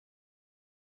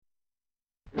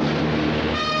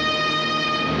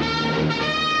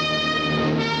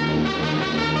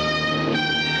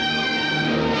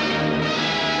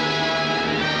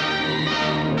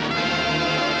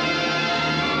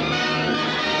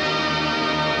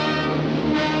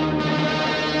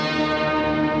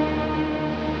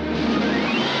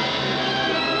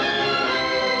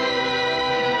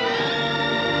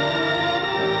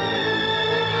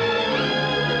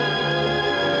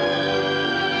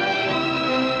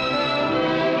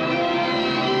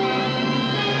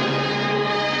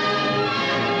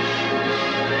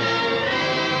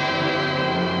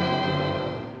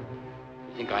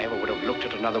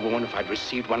woman if I'd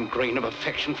received one grain of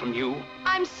affection from you.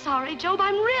 I'm sorry, Job.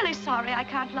 I'm really sorry I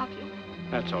can't love you.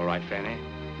 That's all right, Fanny.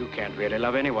 You can't really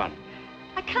love anyone.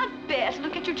 I can't bear to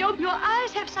look at you, Job. Your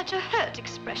eyes have such a hurt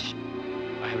expression.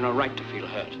 I have no right to feel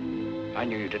hurt. I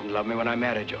knew you didn't love me when I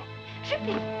married you.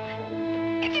 Trippy,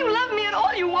 if you love me at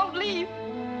all, you won't leave.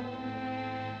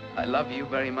 I love you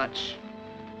very much.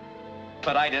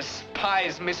 But I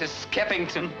despise Mrs.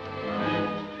 Skeffington.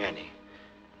 Fanny,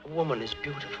 a woman is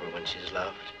beautiful when she's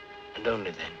loved, and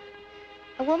only then.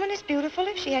 A woman is beautiful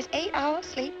if she has 8 hours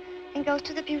sleep and goes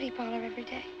to the beauty parlor every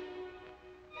day.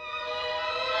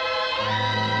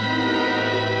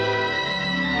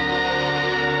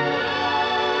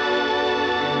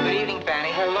 Good evening,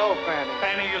 Fanny. Hello, Fanny.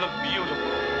 Fanny, you look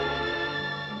beautiful.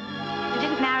 You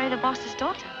didn't marry the boss's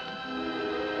daughter.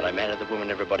 But I married the woman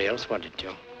everybody else wanted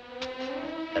to.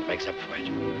 That makes up for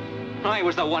it. I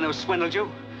was the one who swindled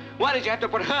you. Why did you have to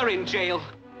put her in jail?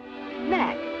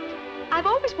 Mac, I've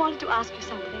always wanted to ask you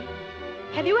something.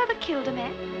 Have you ever killed a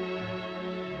man?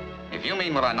 If you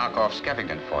mean will I knock off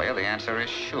Skeffington for you, the answer is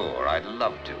sure. I'd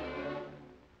love to.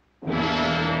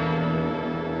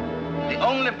 The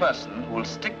only person who will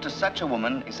stick to such a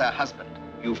woman is her husband.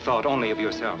 You've thought only of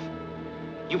yourself.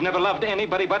 You've never loved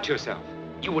anybody but yourself.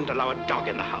 You wouldn't allow a dog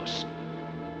in the house.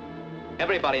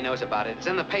 Everybody knows about it. It's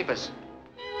in the papers.